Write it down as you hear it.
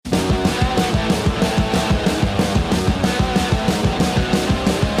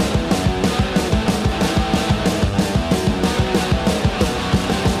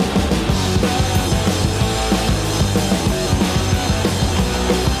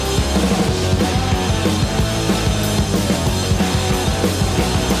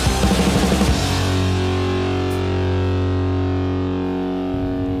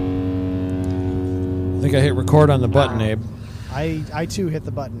think I hit record on the button, Abe. I too hit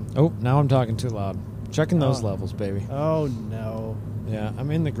the button. Oh, now I'm talking too loud. Checking those levels, baby. Oh, no. Yeah,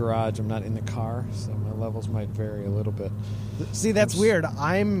 I'm in the garage. I'm not in the car, so my levels might vary a little bit. See, that's weird.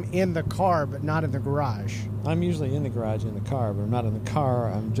 I'm in the car, but not in the garage. I'm usually in the garage in the car, but I'm not in the car.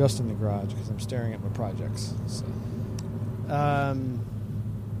 I'm just in the garage because I'm staring at my projects.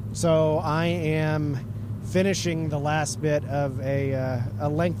 So I am finishing the last bit of a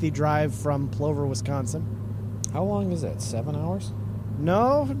lengthy drive from Plover, Wisconsin. How long is that? 7 hours?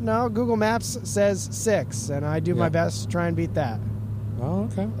 No. Google Maps says 6, and I do my best to try and beat that. Oh,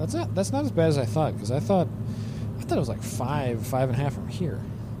 okay. That's not as bad as I thought, because I thought it was like 5.5 from here.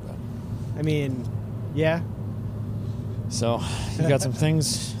 But. I mean, yeah. So you got some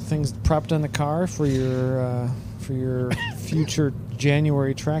things prepped in the car for your future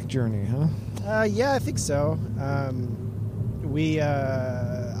January track journey, huh? Yeah, I think so. I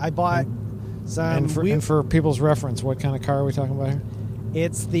bought some. And for people's reference, what kind of car are we talking about here?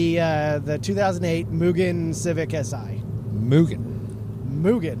 It's the 2008 Mugen Civic Si.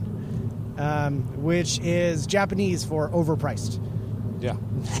 Mugen, which is Japanese for overpriced. Yeah,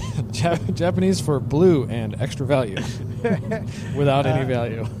 Japanese for blue and extra value, without any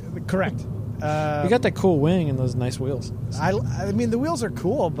value. Correct. You got that cool wing and those nice wheels. I mean, the wheels are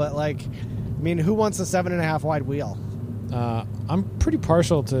cool, but who wants a 7.5 wide wheel? I'm pretty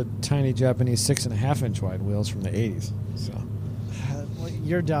partial to tiny Japanese 6.5 inch wide wheels from the 80s. So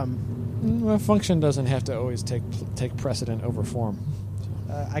you're dumb. Well, function doesn't have to always take precedent over form.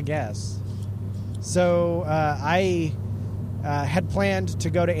 I guess. So I had planned to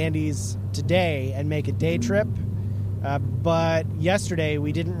go to Andy's today and make a day trip, but yesterday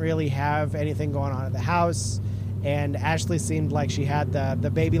we didn't really have anything going on at the house, and Ashley seemed like she had the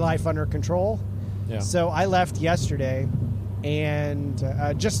baby life under control. Yeah. So I left yesterday, and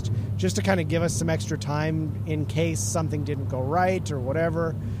just to kind of give us some extra time in case something didn't go right or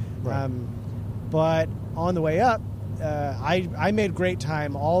whatever. Right. But on the way up, I made great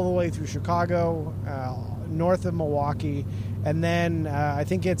time all the way through Chicago, north of Milwaukee, and then I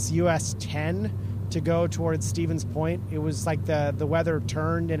think it's US 10 to go towards Stevens Point. It was like the weather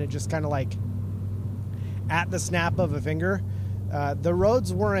turned, and it just kind of like at the snap of a finger. The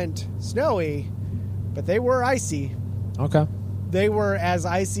roads weren't snowy, but they were icy. Okay. They were as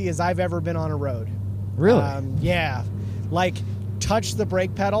icy as I've ever been on a road. Really? Yeah. Like, touch the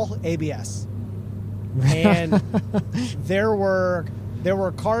brake pedal, ABS. And there were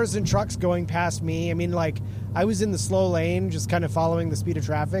cars and trucks going past me. I mean, like, I was in the slow lane, just kind of following the speed of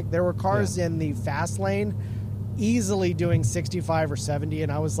traffic. There were cars in the fast lane easily doing 65 or 70,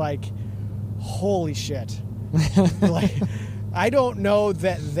 and I was like, holy shit. Like, I don't know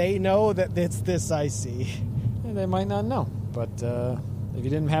that they know that it's this icy. Yeah, they might not know, but if you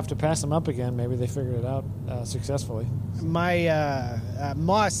didn't have to pass them up again, maybe they figured it out successfully. My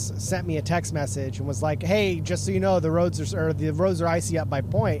Moss sent me a text message and was like, "Hey, just so you know, the roads are icy up by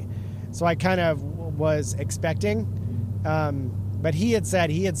Point." So I kind of was expecting, but he had said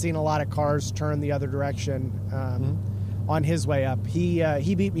he had seen a lot of cars turn the other direction on his way up.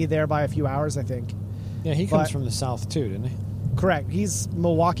 He beat me there by a few hours, I think. Yeah, he comes from the south too, didn't he? Correct. He's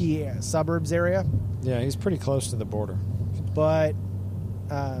Milwaukee suburbs area. Yeah, he's pretty close to the border. But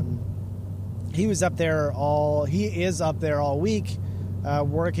he is up there all week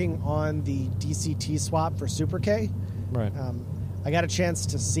working on the DCT swap for Super K. Right. I got a chance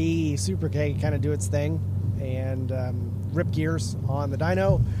to see Super K kind of do its thing and rip gears on the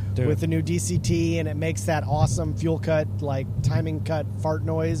dyno with the new DCT, and it makes that awesome fuel cut, like timing cut fart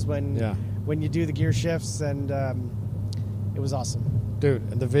noise when you do the gear shifts, and it was awesome. Dude,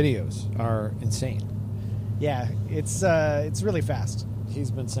 the videos are insane. Yeah, it's really fast.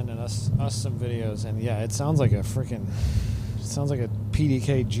 He's been sending us some videos, and it sounds like a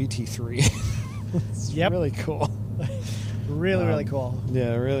PDK GT3. It's really cool. Really cool.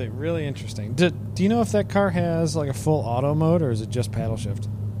 Yeah, really, really interesting. Do you know if that car has like a full auto mode, or is it just paddle shift?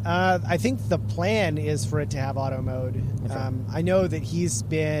 I think the plan is for it to have auto mode. Okay. I know that he's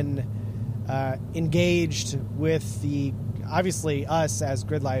been engaged with obviously us as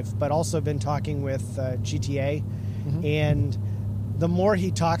Grid Life, but also been talking with GTA. Mm-hmm. And the more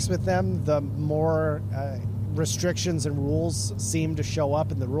he talks with them, the more restrictions and rules seem to show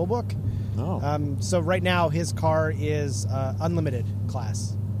up in the rule book. Oh. So right now his car is unlimited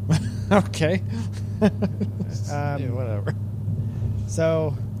class. Okay. Whatever.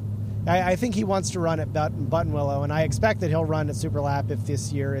 So I think he wants to run at Buttonwillow, and I expect that he'll run at Superlap if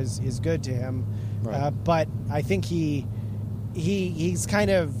this year is good to him. Right. But I think he's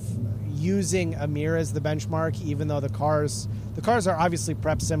kind of using Amir as the benchmark, even though the cars are obviously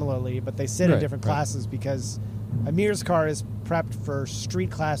prepped similarly, but they sit in different classes because Amir's car is prepped for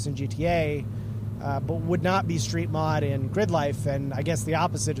street class in GTA, but would not be street mod in Grid Life, and I guess the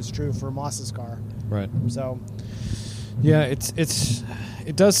opposite is true for Moss's car. Right. So, yeah,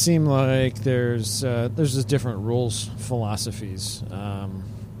 it does seem like there's just different rules philosophies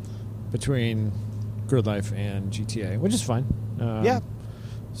between Grid Life and GTA, which is fine. Yeah.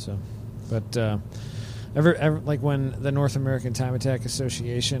 So, but ever like when the North American Time Attack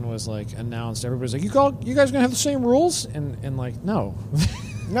Association was like announced, everybody's like, "You guys gonna have the same rules?" And like, no.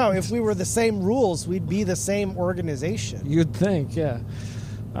 No, if we were the same rules, we'd be the same organization. You'd think, yeah.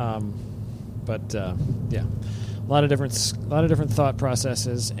 But yeah, a lot of different thought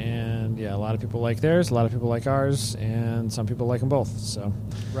processes, and yeah, a lot of people like theirs, a lot of people like ours, and some people like them both. So,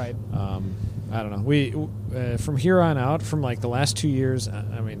 right. I don't know. We from here on out, from like the last 2 years,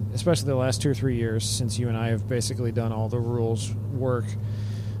 I mean, especially the last 2 or 3 years, since you and I have basically done all the rules work,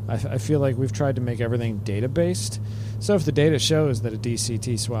 I feel like we've tried to make everything data based. So if the data shows that a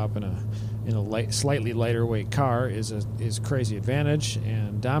DCT swap in a slightly lighter weight car is crazy advantage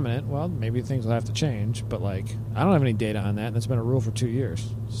and dominant, well, maybe things will have to change. But like, I don't have any data on that, and that's been a rule for 2 years.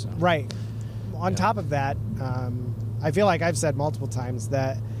 So. Right. On top of that, I feel like I've said multiple times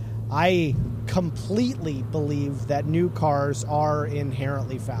that I completely believe that new cars are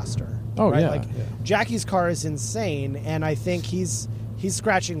inherently faster. Oh, right? yeah. Like, Jackie's car is insane, and I think he's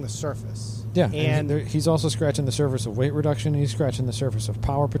scratching the surface. Yeah, and he's also scratching the surface of weight reduction. He's scratching the surface of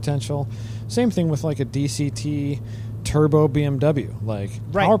power potential. Same thing with like a DCT turbo BMW. Like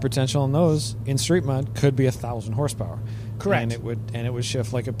power potential in those in street mod could be 1,000 horsepower. Correct. And it would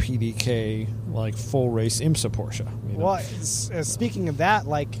shift like a PDK like full race IMSA Porsche. You know? Well, speaking of that,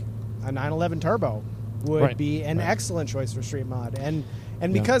 like a 911 turbo would be an excellent choice for street mod, and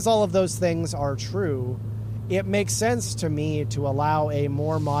because all of those things are true, it makes sense to me to allow a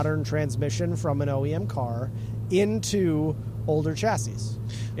more modern transmission from an OEM car into older chassis.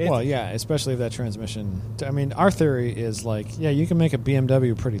 Well, yeah, especially that transmission. I mean, our theory is like, yeah, you can make a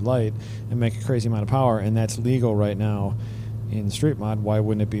BMW pretty light and make a crazy amount of power, and that's legal right now in street mod. Why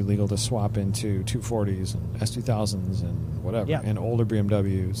wouldn't it be legal to swap into 240s and S2000s and whatever, and older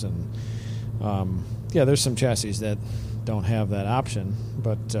BMWs? And yeah, there's some chassis that don't have that option,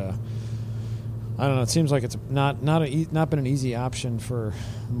 but I don't know. It seems like it's not been an easy option for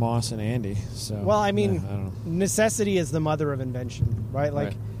Moss and Andy. So, well, I mean, I don't know. Necessity is the mother of invention, right?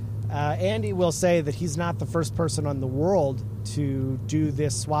 Like, Andy will say that he's not the first person in the world to do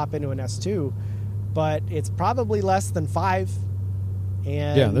this swap into an S2, but it's probably less than 5.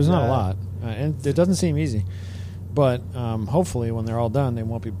 And yeah, there's not a lot, and it doesn't seem easy. But hopefully, when they're all done, they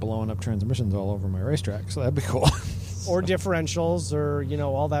won't be blowing up transmissions all over my racetrack. So that'd be cool. Or differentials, or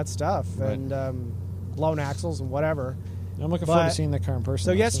all that stuff, and blown axles and whatever. I'm looking forward to seeing that car in person.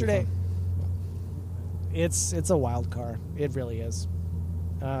 So yesterday, it's a wild car. It really is.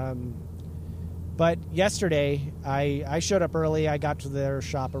 But yesterday, I showed up early. I got to their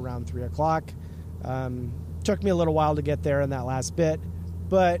shop around 3:00. Took me a little while to get there in that last bit,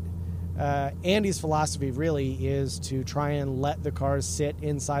 but Andy's philosophy really is to try and let the cars sit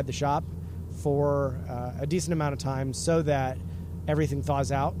inside the shop for a decent amount of time so that everything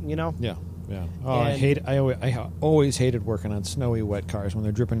thaws out, Yeah. Oh, I always hated working on snowy, wet cars when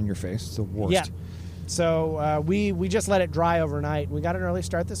they're dripping in your face. It's the worst. Yeah. So we just let it dry overnight. We got an early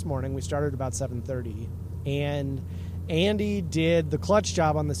start this morning. We started about 7:30, and Andy did the clutch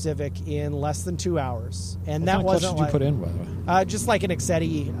job on the Civic in less than 2 hours. And what that wasn't clutch did you put in, by the way? Just like an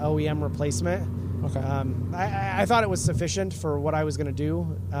Exetti OEM replacement. Okay. I thought it was sufficient for what I was going to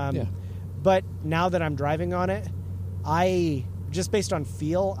do. But now that I'm driving on it, just based on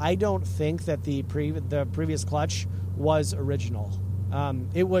feel, I don't think that the previous clutch was original.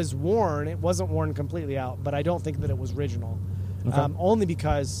 It was worn. It wasn't worn completely out, but I don't think that it was original. Okay. Only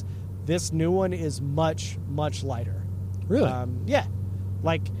because this new one is much, much lighter. Really? Yeah.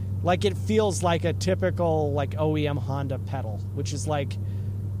 Like it feels like a typical like OEM Honda pedal, which is like,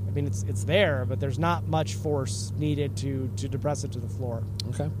 I mean, it's there, but there's not much force needed to depress it to the floor.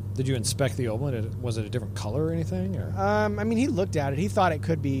 Okay. Did you inspect the old one? Was it a different color or anything? Or? I mean, he looked at it. He thought it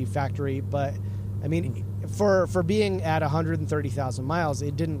could be factory, but I mean, for being at 130,000 miles,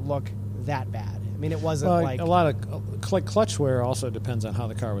 it didn't look that bad. I mean, it wasn't like a lot of clutch wear also depends on how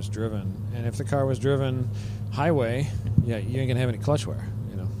the car was driven, and if the car was driven highway, yeah, you ain't gonna have any clutch wear,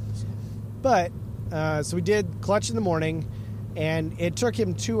 So. But so we did clutch in the morning. And it took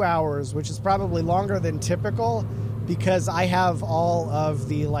him 2 hours, which is probably longer than typical because I have all of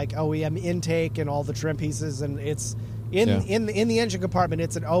the like OEM intake and all the trim pieces, and it's In the engine compartment,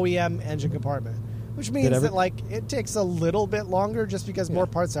 it's an OEM engine compartment, which means that like it takes a little bit longer just because more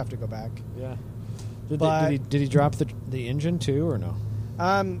parts have to go back. Yeah. Did he drop the engine too or no?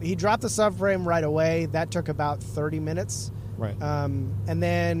 He dropped the subframe right away. That took about 30 minutes. Right. And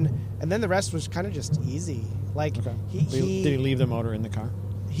then the rest was kind of just easy. Like did he leave the motor in the car?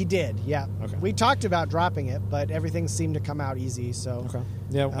 He did. Yeah. Okay. We talked about dropping it, but everything seemed to come out easy. So. Okay.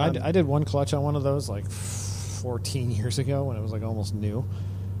 Yeah, I did one clutch on one of those like 14 years ago when it was like almost new,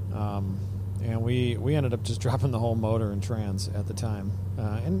 and we ended up just dropping the whole motor and trans at the time,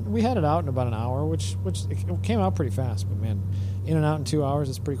 and we had it out in about an hour, which it came out pretty fast. But man, in and out in 2 hours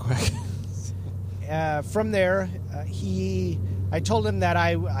is pretty quick. From there, I told him that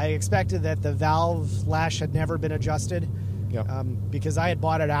I expected that the valve lash had never been adjusted. Yep. Because I had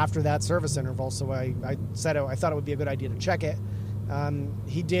bought it after that service interval, so I said I thought it would be a good idea to check it.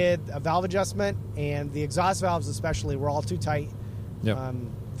 He did a valve adjustment, and the exhaust valves especially were all too tight. Yep.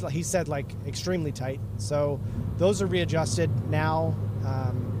 He said like extremely tight. So those are readjusted now.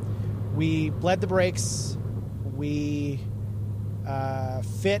 We bled the brakes. We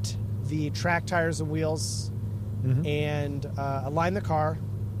fit the track tires and wheels, and aligned the car,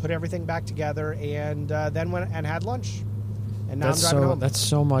 put everything back together, and then went and had lunch. And now I'm driving home. That's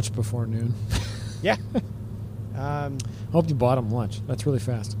so much before noon. Yeah. Hope you bought him lunch. That's really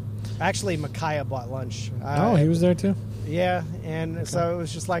fast. Actually, Micaiah bought lunch. He was there too? Yeah, and so it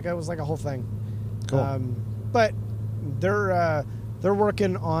was just like a whole thing. Cool. But they're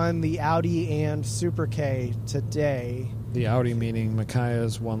working on the Audi and Super K today. The Audi meaning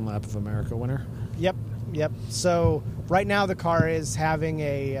Micaiah's One Lap of America winner? Yep. So right now the car is having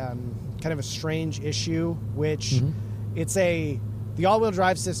a kind of a strange issue, which the all-wheel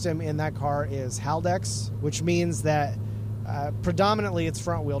drive system in that car is Haldex, which means that predominantly it's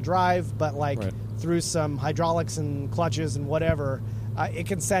front-wheel drive, but through some hydraulics and clutches and whatever, it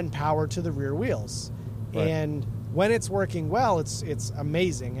can send power to the rear wheels. Right. And when it's working well, it's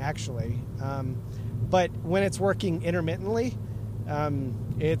amazing, actually. But when it's working intermittently,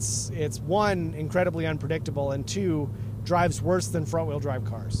 it's one, incredibly unpredictable, and two, drives worse than front-wheel drive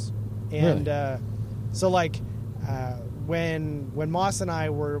cars. And so when Moss and I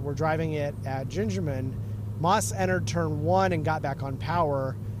were driving it at Gingerman, Moss entered turn 1 and got back on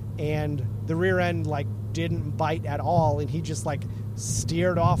power, and the rear end didn't bite at all, and he just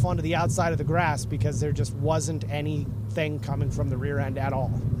steered off onto the outside of the grass because there just wasn't anything coming from the rear end at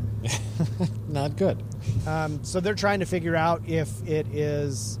all. Not good. So they're trying to figure out if it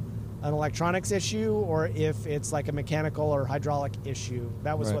is an electronics issue or if it's a mechanical or hydraulic issue.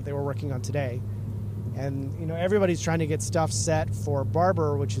 That was what they were working on today. And, everybody's trying to get stuff set for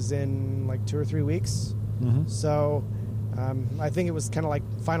Barber, which is in 2 or 3 weeks. Mm-hmm. So I think it was kind of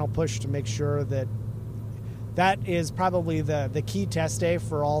final push to make sure that is probably the key test day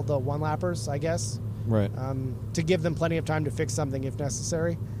for all the one-lappers, I guess. Right. To give them plenty of time to fix something if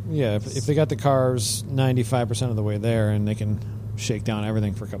necessary. Yeah, if they got the cars 95% of the way there, and they can shake down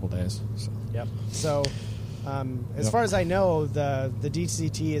everything for a couple days. So. Yep. So as far as I know, the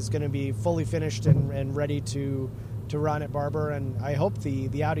DCT is going to be fully finished and ready to run at Barber, and I hope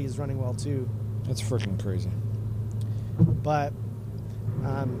the Audi is running well too. That's freaking crazy. But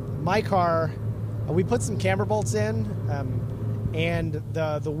my car, we put some camber bolts in, and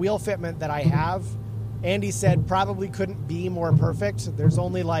the wheel fitment that I have, Andy said probably couldn't be more perfect. There's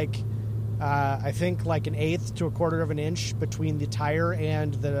only I think an eighth to a quarter of an inch between the tire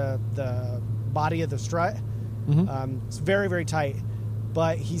and the body of the strut. Mm-hmm. It's very, very tight.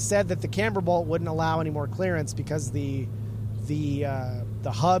 But he said that the camber bolt wouldn't allow any more clearance because the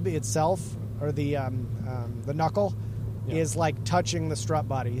hub itself, or the knuckle, is touching the strut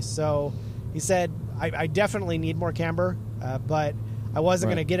body. So he said, I definitely need more camber, but I wasn't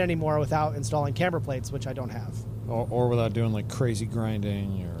going to get any more without installing camber plates, which I don't have. Or without doing crazy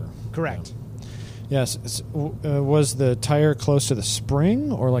grinding. Correct. Yes. Was the tire close to the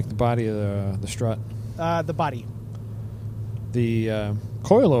spring or the body of the strut? The body. The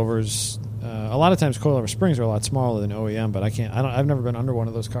coilovers, a lot of times coilover springs are a lot smaller than OEM, but I've never been under one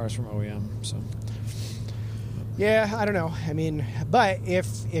of those cars from OEM, so. Yeah, I don't know. I mean, but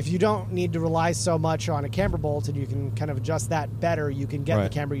if you don't need to rely so much on a camber bolt and you can kind of adjust that better, you can get the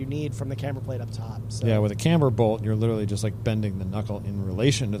camber you need from the camber plate up top. So. Yeah, with a camber bolt, you're literally just bending the knuckle in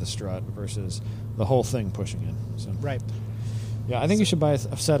relation to the strut versus the whole thing pushing in. So. Right. Yeah, I think you should buy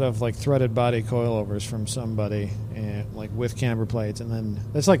a set of threaded body coilovers from somebody, and with camber plates, and then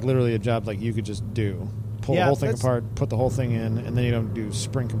it's literally a job you could just do. Pull the whole thing apart, put the whole thing in, and then you don't do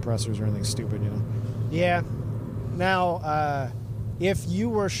spring compressors or anything stupid, Yeah. Now, if you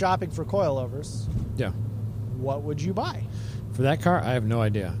were shopping for coilovers, what would you buy? For that car, I have no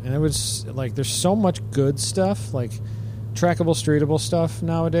idea. And it was like there's so much good stuff, like trackable, streetable stuff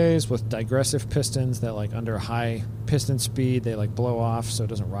nowadays with digressive pistons that like under high piston speed they like blow off so it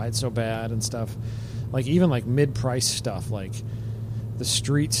doesn't ride so bad and stuff. Like even like mid-price stuff, like the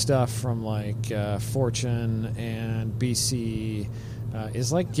street stuff from like Fortune and BC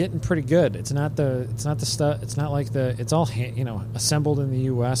is like getting pretty good. It's not the stuff. It's not like it's all assembled in the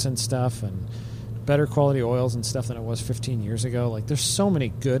U.S. and stuff and better quality oils and stuff than it was 15 years ago. Like there's so many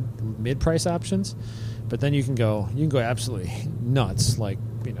good mid-price options, but then you can go absolutely nuts, like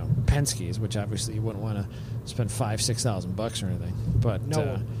Penske's, which obviously you wouldn't want to spend $5,000-6,000 or anything. But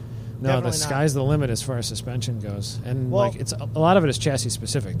no, the sky's the limit as far as suspension goes, and like it's a lot of it is chassis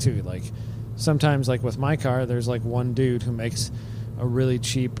specific too. Like sometimes, like with my car, there's like one dude who makes a really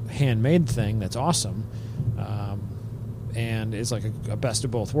cheap handmade thing that's awesome. And it's like a best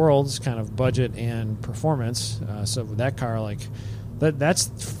of both worlds, kind of budget and performance. So with that car, like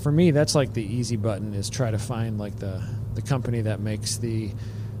that's for me, that's like the easy button is try to find like the company that makes the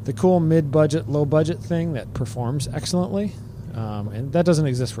cool mid-budget, low-budget thing that performs excellently. And that doesn't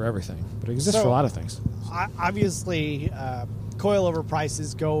exist for everything, but it exists for a lot of things. Obviously, coilover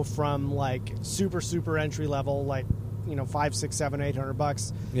prices go from like super entry level, like $500, $600, $700,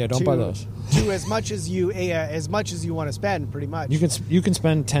 $800. Yeah, don't buy those. To as much as you want to spend, pretty much. You can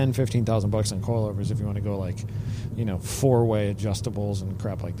spend $10,000-15,000 on coilovers if you want to go like, 4-way adjustables and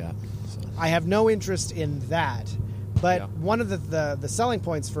crap like that. So. I have no interest in that. But one of the selling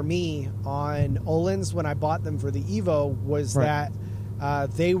points for me on Öhlins when I bought them for the Evo was that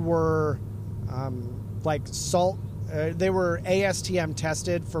they were like salt. They were ASTM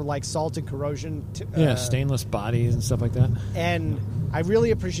tested for like salt and corrosion. Stainless bodies and stuff like that. And I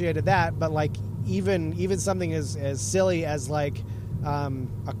really appreciated that. But like even something as silly as like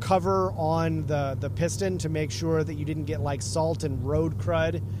a cover on the piston to make sure that you didn't get like salt and road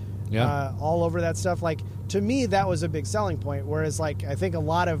crud all over that stuff. Like to me, that was a big selling point. Whereas like I think a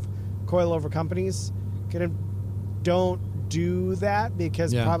lot of coilover companies don't do that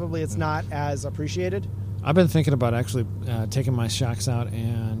because probably it's not as appreciated. I've been thinking about actually taking my shocks out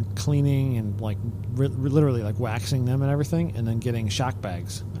and cleaning and like literally like waxing them and everything, and then getting shock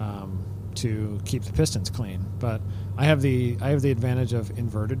bags to keep the pistons clean. But I have the advantage of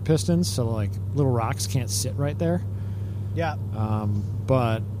inverted pistons, so like little rocks can't sit right there. Yeah.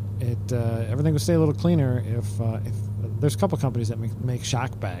 But everything would stay a little cleaner if there's a couple companies that make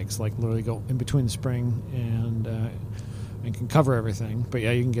shock bags, like literally go in between the spring and can cover everything. But yeah,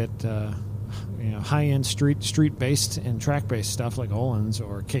 you can get high-end street-based and track-based stuff like Öhlins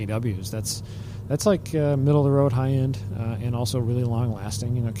or KWs. That's like middle-of-the-road high-end and also really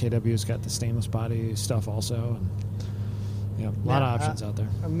long-lasting. KW's got the stainless body stuff also. And, a lot of options out there.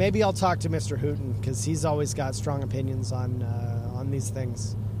 Maybe I'll talk to Mr. Hooten because he's always got strong opinions on these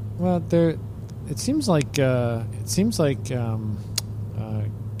things. Well, it seems like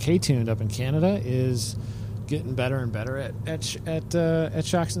K-Tuned up in Canada is getting better and better at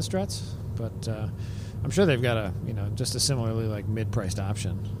shocks and struts. But I'm sure they've got just a similarly like mid-priced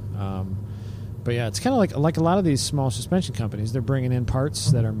option. But yeah, it's kind of like a lot of these small suspension companies. They're bringing in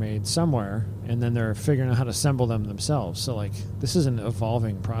parts that are made somewhere, and then they're figuring out how to assemble them themselves. So like this is an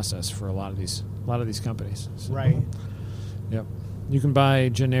evolving process for a lot of these companies. So, right. Yep. You can buy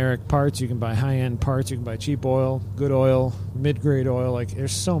generic parts. You can buy high-end parts. You can buy cheap oil, good oil, mid-grade oil. Like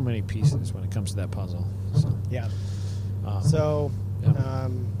there's so many pieces when it comes to that puzzle. So, yeah. Well,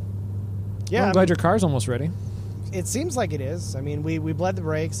 I'm glad your car's almost ready. It seems like it is. I mean, we bled the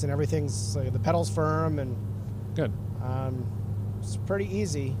brakes and everything's the pedal's firm and good. It's pretty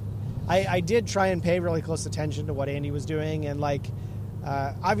easy. I did try and pay really close attention to what Andy was doing, and like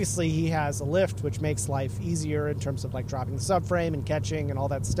obviously he has a lift, which makes life easier in terms of like dropping the subframe and catching and all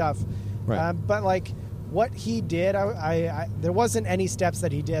that stuff. Right. But like what he did, I there wasn't any steps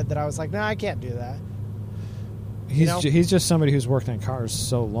that he did that I was like, I can't do that. He's just somebody who's worked on cars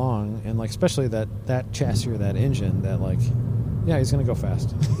so long, and like especially that chassis or that engine that like, he's going to go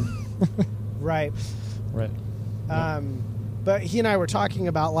fast. Right. But he and I were talking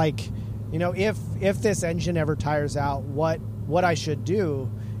about like, if this engine ever tires out, what I should do,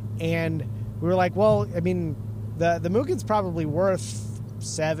 and we were like, well, I mean, the Mugen's probably worth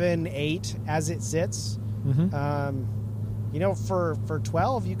 7-8 as it sits. Mm-hmm. For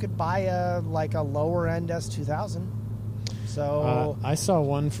 12, you could buy a lower end S2000. So I saw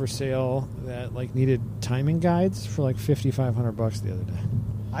one for sale that like needed timing guides for like $5,500 the other day.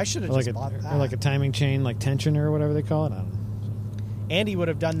 I should have just bought that. Or like a timing chain, like tensioner or whatever they call it. I don't know. Andy would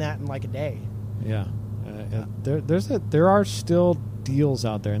have done that in like a day. Yeah. There are still deals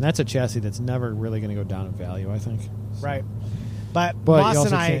out there, and that's a chassis that's never really going to go down in value, I think. Right. But you Moss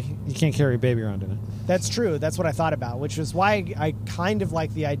also and you can't carry a baby around in it. That's true. That's what I thought about, which is why I kind of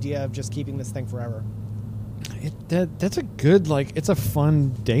like the idea of just keeping this thing forever. That's a good, like, it's a fun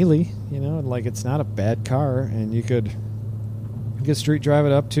daily, like it's not a bad car, and you could street drive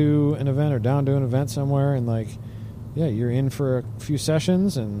it up to an event or down to an event somewhere, and like, yeah, you're in for a few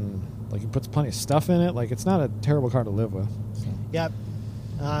sessions, and like it puts plenty of stuff in it. Like, it's not a terrible car to live with. So. Yep.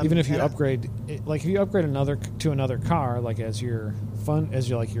 Even if you upgrade, like if you upgrade another car, like as your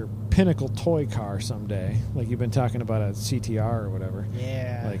pinnacle toy car someday, like you've been talking about a CTR or whatever.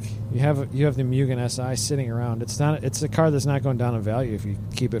 Yeah. Like you have the Mugen SI sitting around. It's a car that's not going down in value if you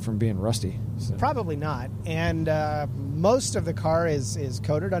keep it from being rusty. So. Probably not. And most of the car is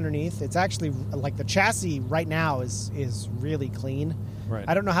coated underneath. It's actually like the chassis right now is really clean. Right.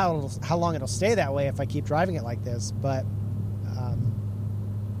 I don't know how long it'll stay that way if I keep driving it like this, but.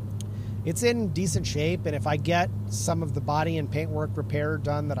 It's in decent shape, and if I get some of the body and paintwork repair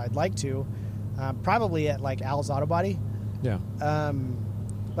done that I'd like to, probably at like Al's Auto Body. Yeah.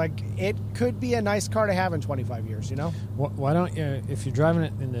 Like it could be a nice car to have in 25 years. Why don't you, if you're driving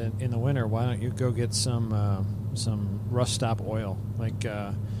it in the winter, why don't you go get some rust stop oil? Like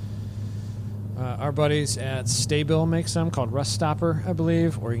our buddies at Staybill make some called Rust Stopper, I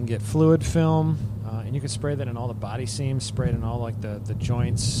believe, or you can get fluid film. And you can spray that in all the body seams, spray it in all like the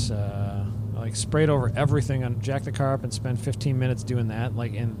joints, like spray it over everything. Jack the car up and spend 15 minutes doing that.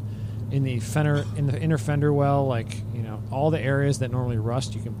 Like in the fender, in the inner fender well, like all the areas that normally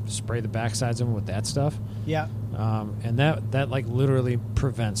rust, you can spray the back sides of them with that stuff. Yeah. And that like literally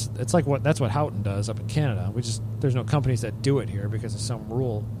prevents. It's like that's what Houghton does up in Canada. There's no companies that do it here because of some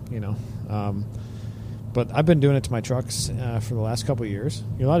rule, But I've been doing it to my trucks for the last couple of years.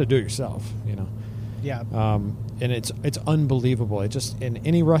 You're allowed to do it yourself, Yeah. And it's unbelievable. It just, in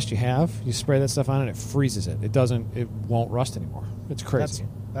any rust you have, you spray that stuff on it, it freezes it. It won't rust anymore. It's crazy.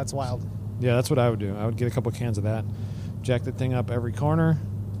 That's wild. Yeah, that's what I would do. I would get a couple cans of that, jack the thing up every corner,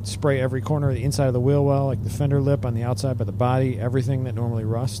 spray every corner of the inside of the wheel well, like the fender lip on the outside by the body, everything that normally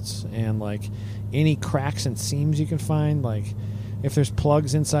rusts, and like any cracks and seams you can find, like if there's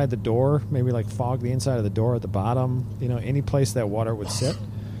plugs inside the door, maybe like fog the inside of the door at the bottom, any place that water would sit.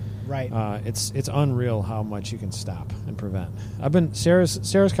 Right. It's unreal how much you can stop and prevent.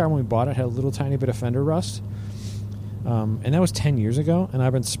 Sarah's car when we bought it had a little tiny bit of fender rust, and that was 10 years ago, and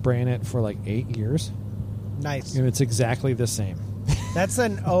I've been spraying it for like 8 years. Nice. And it's exactly the same. That's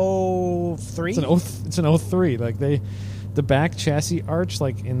an 03? It's an 03. Like the back chassis arch,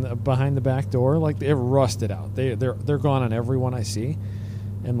 like behind the back door, like they're rusted out. They're gone on every one I see,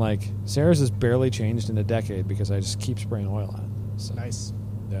 and like Sarah's has barely changed in a decade because I just keep spraying oil on it. So. Nice.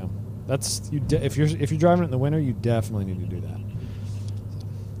 Yeah, that's if you're driving it in the winter, you definitely need to do that.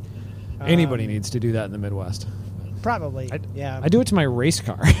 Anybody needs to do that in the Midwest. Probably. I do it to my race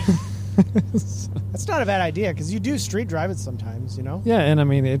car. That's not a bad idea because you do street drive it sometimes, Yeah, and I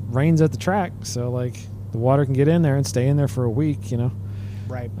mean it rains at the track, so like the water can get in there and stay in there for a week,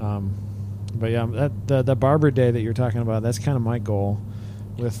 Right. But yeah, the Barber Day that you're talking about, that's kind of my goal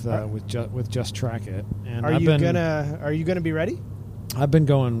with just track it. And are you gonna be ready? I've been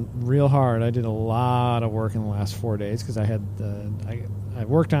going real hard. I did a lot of work in the last 4 days because I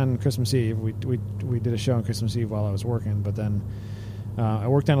worked on Christmas Eve. We did a show on Christmas Eve while I was working, but then I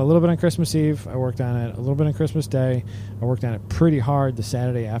worked on it a little bit on Christmas Eve. I worked on it a little bit on Christmas Day. I worked on it pretty hard the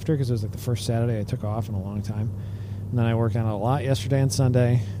Saturday after because it was like the first Saturday I took off in a long time. And then I worked on it a lot yesterday and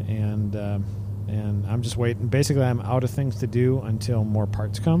Sunday, and I'm just waiting. Basically, I'm out of things to do until more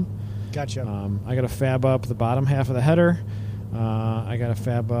parts come. Gotcha. I got to fab up the bottom half of the header. I got to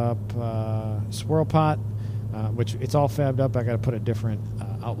fab up swirl pot, which it's all fabbed up. I got to put a different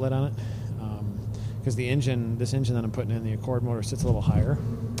outlet on it because this engine that I'm putting in the Accord motor sits a little higher.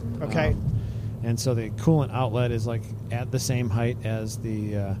 Okay. And so the coolant outlet is like at the same height as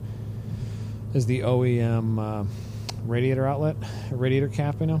the OEM radiator outlet, radiator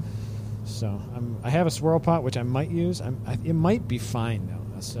cap, So I have a swirl pot which I might use. It might be fine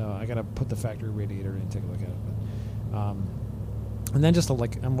though. So I got to put the factory radiator in and take a look at it. But, and then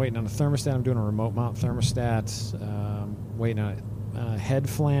I'm waiting on a thermostat. I'm doing a remote mount thermostat. Waiting on a head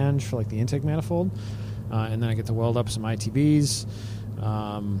flange for like the intake manifold, and then I get to weld up some ITBs.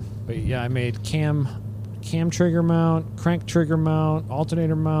 But yeah, I made cam trigger mount, crank trigger mount,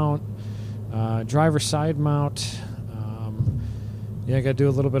 alternator mount, driver side mount. I got to do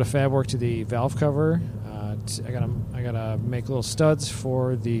a little bit of fab work to the valve cover. I gotta make little studs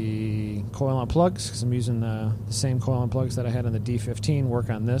for the coil-on plugs because I'm using the same coil-on plugs that I had on the D15.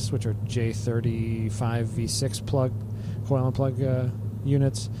 Work on this, which are J35 V6 plug coil and plug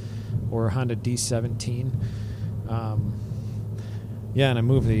units, or Honda D17. And I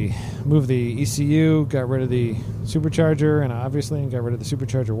moved the ECU, got rid of the supercharger, and obviously got rid of the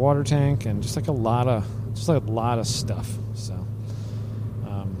supercharger water tank, and just a lot of stuff. So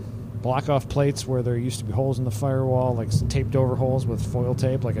block off plates where there used to be holes in the firewall, like taped over holes with foil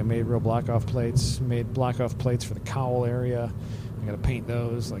tape. Like I made real block off plates. Made block off plates for the cowl area. I got to paint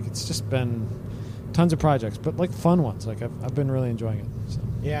those. Like it's just been tons of projects, but like fun ones. Like I've been really enjoying it. So.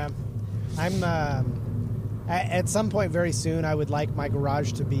 Yeah, I'm. At some point very soon, I would like my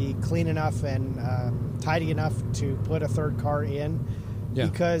garage to be clean enough and tidy enough to put a third car in. Yeah.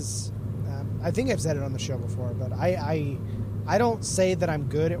 Because I think I've said it on the show before, but I don't say that I'm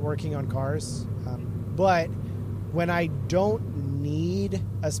good at working on cars, but when I don't need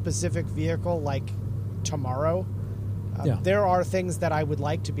a specific vehicle like tomorrow, there are things that I would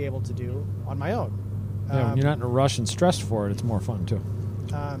like to be able to do on my own. When you're not in a rush and stressed for it, it's more fun too.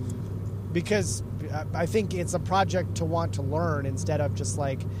 Because I think it's a project to want to learn instead of just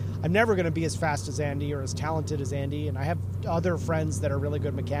like, I'm never going to be as fast as Andy or as talented as Andy. And I have other friends that are really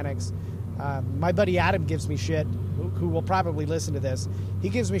good mechanics. My buddy Adam gives me shit, who will probably listen to this. He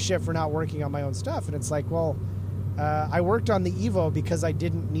gives me shit for not working on my own stuff. And it's like, well, I worked on the Evo because I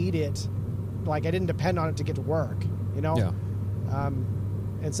didn't need it. Like, I didn't depend on it to get to work, you know? Yeah.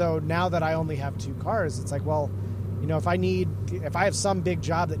 And so now that I only have 2 cars, it's like, well, you know, if I have some big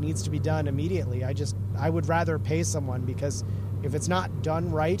job that needs to be done immediately, I would rather pay someone, because if it's not done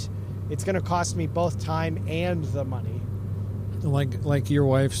right, it's going to cost me both time and the money. Like your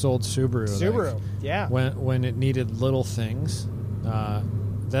wife sold Subaru. Subaru, like, yeah. When it needed little things,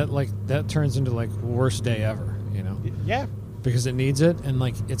 that turns into like worst day ever, you know? Yeah. Because it needs it, and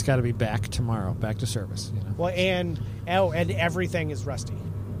like it's got to be back tomorrow, back to service, you know? Well, and everything is rusty.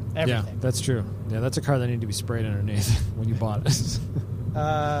 Everything. Yeah, that's true. Yeah, that's a car that needed to be sprayed underneath when you bought it.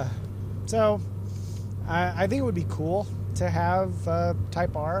 So, I think it would be cool to have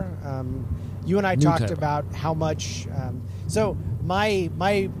Type R. You and I talked about how much. So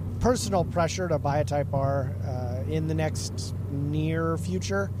my personal pressure to buy a Type R in the next near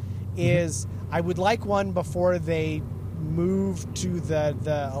future is I would like one before they move to the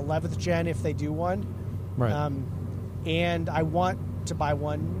 11th gen, if they do one. Right. And I want to buy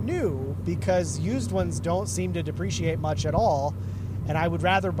one new, because used ones don't seem to depreciate much at all, and I would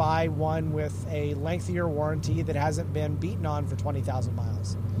rather buy one with a lengthier warranty that hasn't been beaten on for 20,000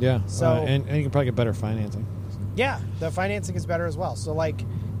 miles. Yeah. So and you can probably get better financing. Yeah, the financing is better as well. So like,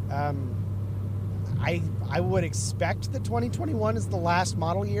 I would expect that 2021 is the last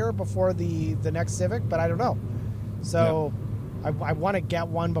model year before the next Civic, but I don't know. So I want to get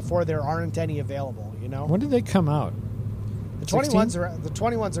one before there aren't any available. You know. When did they come out? The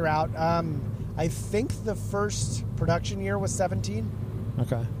 21s are out. I think the first production year was 17.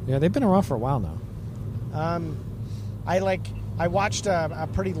 Okay. Yeah, they've been around for a while now. I watched a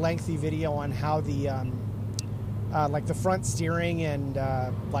pretty lengthy video on how the like the front steering and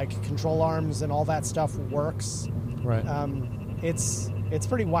like control arms and all that stuff works. Right. It's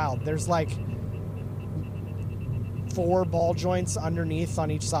pretty wild. There's like 4 ball joints underneath on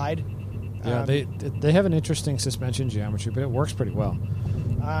each side. Yeah, they have an interesting suspension geometry, but it works pretty well.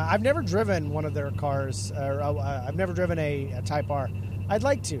 I've never driven one of their cars. I've never driven a Type R. I'd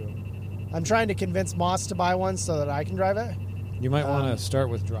like to. I'm trying to convince Moss to buy one so that I can drive it. You might want to start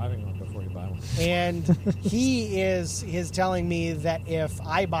with driving one before you buy one. And he is telling me that if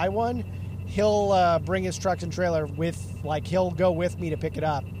I buy one, he'll bring his truck and trailer he'll go with me to pick it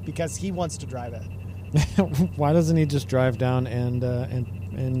up because he wants to drive it. Why doesn't he just drive down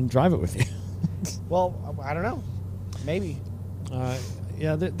and drive it with you? Well, I don't know. Maybe.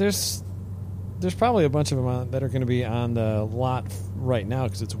 There's probably a bunch of them that are going to be on the lot right now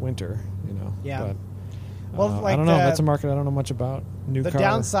because it's winter, you know. Yeah. But, I don't know. That's a market I don't know much about. The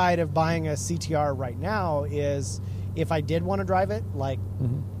downside of buying a CTR right now is if I did want to drive it, like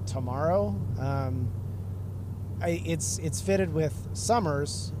tomorrow, it's fitted with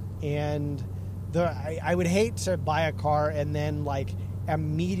Summers, and I would hate to buy a car and then like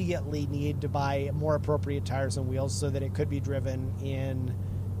immediately need to buy more appropriate tires and wheels so that it could be driven in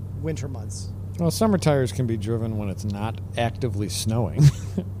winter months. Well, summer tires can be driven when it's not actively snowing.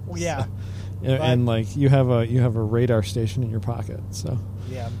 Well, yeah. And like you have a radar station in your pocket, so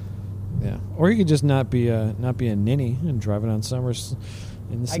yeah. Or you could just not be a ninny and drive it on summers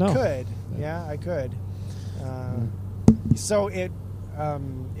in the snow. I could. So it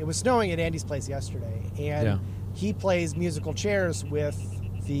was snowing at Andy's place yesterday, and he plays musical chairs with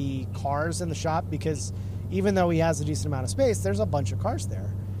the cars in the shop because even though he has a decent amount of space, there's a bunch of cars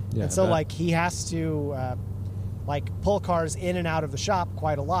there. Yeah, and so like he has to like pull cars in and out of the shop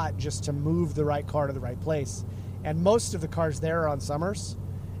quite a lot just to move the right car to the right place. And most of the cars there are on Summers,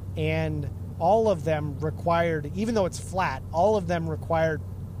 and all of them required, even though it's flat, all of them required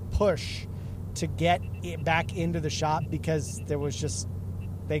push to get it back into the shop because there was just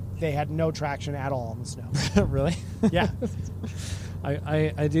they had no traction at all in the snow. Really? Yeah.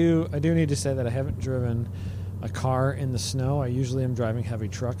 I do need to say that I haven't driven a car in the snow. I usually am driving heavy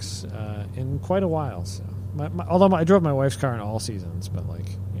trucks in quite a while. So, although I drove my wife's car in all seasons, but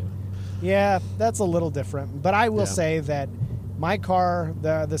yeah, that's a little different. But I will say that my car,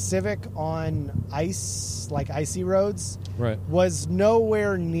 the Civic on ice, like icy roads, right, was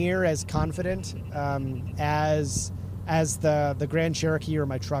nowhere near as confident as the Grand Cherokee or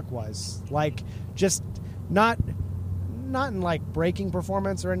my truck was. Like, just not in like braking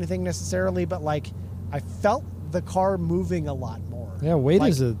performance or anything necessarily, but like I felt the car moving a lot more. Yeah, weight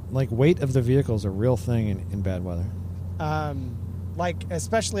weight of the vehicle is a real thing in bad weather. Like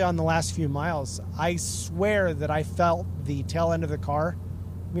especially on the last few miles, I swear that I felt the tail end of the car.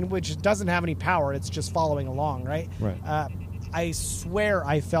 I mean, which doesn't have any power; it's just following along, right? Right. I swear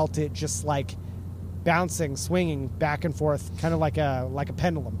I felt it just like bouncing, swinging back and forth, kind of like a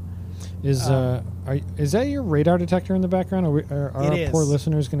pendulum. Is that your radar detector in the background? Are our poor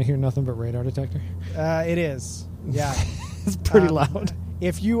listeners going to hear nothing but radar detector? It is. Yeah. It's pretty loud.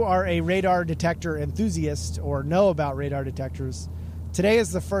 If you are a radar detector enthusiast or know about radar detectors, today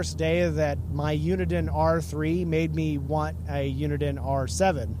is the first day that my Uniden R3 made me want a Uniden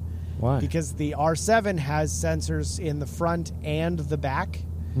R7. Why? Because the R7 has sensors in the front and the back.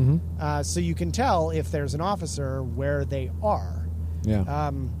 Mm-hmm. So you can tell if there's an officer where they are.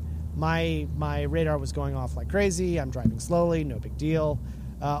 Yeah. My radar was going off like crazy. I'm driving slowly, no big deal.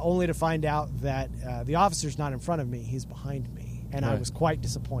 Only to find out that the officer's not in front of me; he's behind me, and I was quite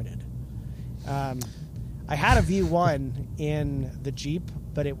disappointed. I had a V1 in the Jeep,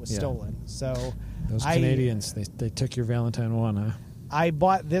 but it was stolen. So those Canadians, they took your Valentine 1, huh? I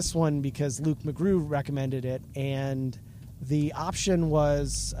bought this one because Luke McGrew recommended it, and the option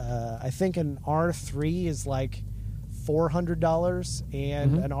was I think an R3 is like $400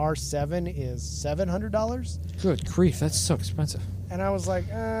 and an R7 is $700. Good grief, that's so expensive. And I was like,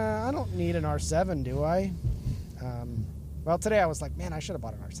 I don't need an R7, do I? Well, today I was like, man, I should have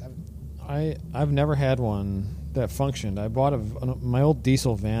bought an R7. I've never had one that functioned. I bought my old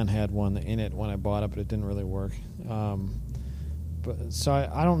diesel van had one in it when I bought it, but it didn't really work. But so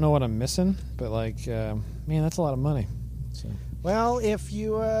I don't know what I'm missing, but like, man, that's a lot of money. So. Well, if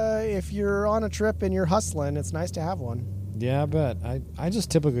you're on a trip and you're hustling, it's nice to have one. Yeah, I bet. I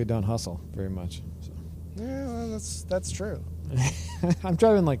just typically don't hustle very much. So. Yeah, well, that's true. I'm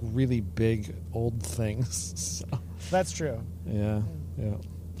driving like really big old things. So. That's true. Yeah.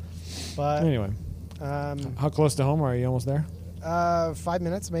 But anyway, how close to home are you? Almost there? 5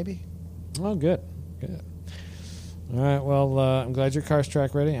 minutes, maybe. Oh, good. All right. Well, I'm glad your car's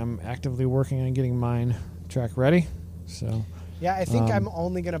track ready. I'm actively working on getting mine track ready. So. Yeah, I think I'm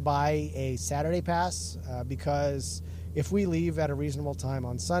only going to buy a Saturday pass because if we leave at a reasonable time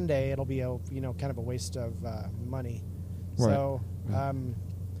on Sunday, it'll be kind of a waste of money. Right. So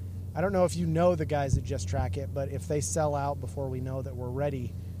I don't know if you know the guys that just track it, but if they sell out before we know that we're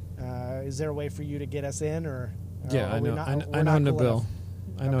ready, is there a way for you to get us in? Or yeah, I know. I know Nabil.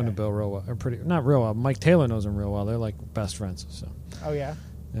 I know Nabil real well. Or not real well. Mike Taylor knows him real well. They're like best friends. So. Oh yeah.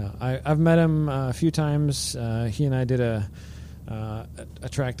 Yeah, I've met him a few times. He and I did a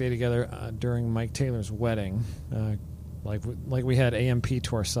track day together during Mike Taylor's wedding. Like we had AMP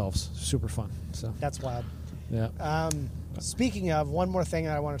to ourselves. Super fun. So that's wild. Yeah. Speaking of, one more thing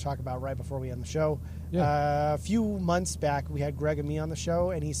that I want to talk about right before we end the show. Yeah. A few months back, we had Greg and me on the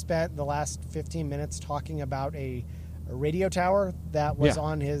show, and he spent the last 15 minutes talking about a radio tower that was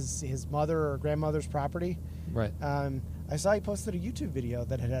on his mother or grandmother's property. Right. I saw he posted a YouTube video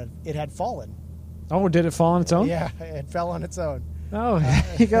that it had fallen. Oh, did it fall on its own? Yeah, it fell on its own. Oh,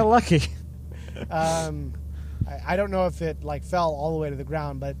 he got lucky. I don't know if it fell all the way to the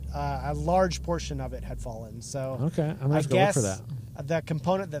ground, but a large portion of it had fallen. So okay, I'm gonna have to go look for that. The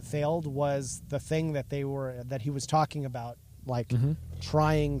component that failed was the thing that he was talking about,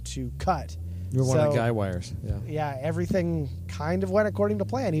 trying to cut. You were one of the guy wires. Yeah. Yeah, everything kind of went according to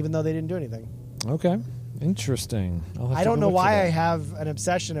plan, even though they didn't do anything. Okay. Interesting. I don't know why I have an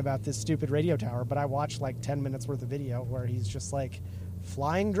obsession about this stupid radio tower, but I watched 10 minutes worth of video where he's just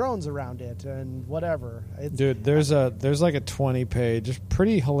flying drones around it and whatever. Dude, there's a 20-page,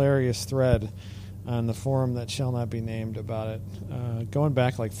 pretty hilarious thread on the forum that shall not be named about it, going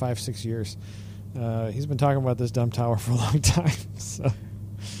back 5-6 years. He's been talking about this dumb tower for a long time. So.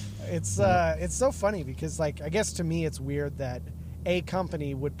 It's so funny because, like, I guess to me it's weird that a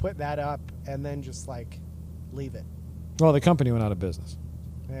company would put that up and then just like leave it. Well, the company went out of business.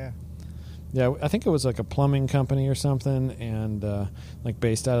 Yeah. Yeah, I think it was like a plumbing company or something, and like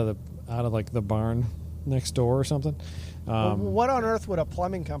based out of like the barn next door or something. Well, what on earth would a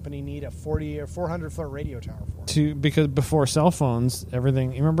plumbing company need a 40 or 400 foot radio tower for? Because before cell phones,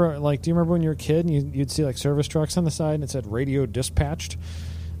 everything. You remember, like, do you remember when you were a kid and you'd see like service trucks on the side and it said radio dispatched?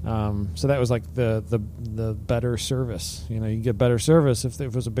 So that was like the better service. You know, you get better service if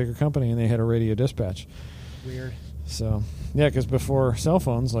it was a bigger company and they had a radio dispatch. Weird. So yeah, because before cell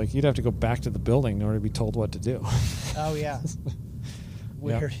phones, like, you'd have to go back to the building in order to be told what to do. Oh yeah.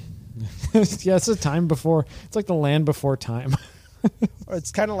 Weird. Yeah, it's a time before. It's like the land before time. Or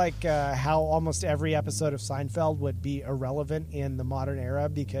it's kind of like how almost every episode of Seinfeld would be irrelevant in the modern era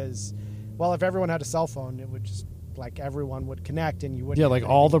because, well, if everyone had a cell phone, it would just, like, everyone would connect and you wouldn't. Yeah, like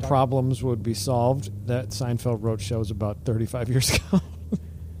all the problems would be solved that Seinfeld wrote shows about 35 years ago.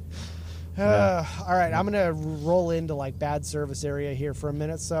 All right, I'm going to roll into, like, bad service area here for a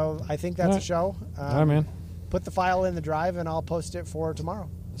minute, so I think that's a show. All right, man. Put the file in the drive, and I'll post it for tomorrow.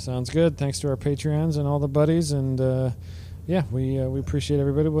 Sounds good. Thanks to our Patreons and all the buddies, and yeah, we appreciate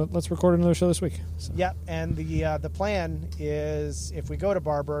everybody. Well, let's record another show this week. So. Yep, and the plan is if we go to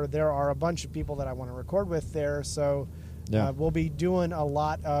Barber, there are a bunch of people that I want to record with there, so we'll be doing a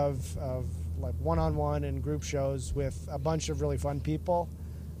lot of like one-on-one and group shows with a bunch of really fun people,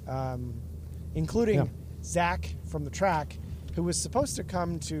 including Zach from the track, who was supposed to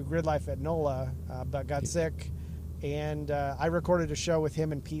come to Grid Life at NOLA, but got sick. And I recorded a show with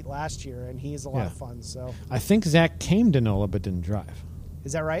him and Pete last year, and he's a lot of fun. So I think Zach came to NOLA but didn't drive.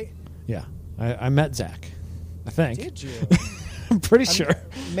 Is that right? Yeah. I met Zach, I think. Did you? I'm pretty sure.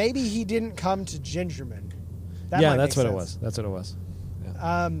 Maybe he didn't come to Gingerman. That's what it was. That's what it was.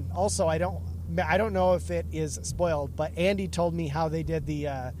 Yeah. Also, I don't know if it is spoiled, but Andy told me how they did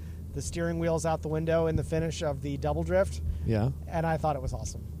the steering wheels out the window in the finish of the double drift. Yeah. And I thought it was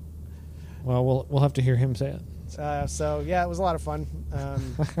awesome. Well, we'll have to hear him say it. So yeah, it was a lot of fun.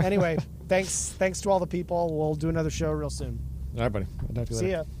 Anyway, thanks to all the people. We'll do another show real soon. All right, buddy. I'll talk to you See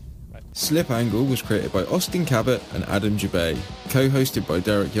later. ya. Bye. Slip Angle was created by Austin Cabot and Adam Jabay, co-hosted by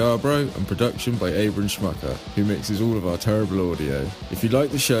Derek Yarbrough and production by Abram Schmucker, who mixes all of our terrible audio. If you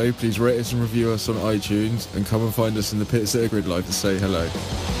like the show, please rate us and review us on iTunes and come and find us in the pits at Grid Life to say hello.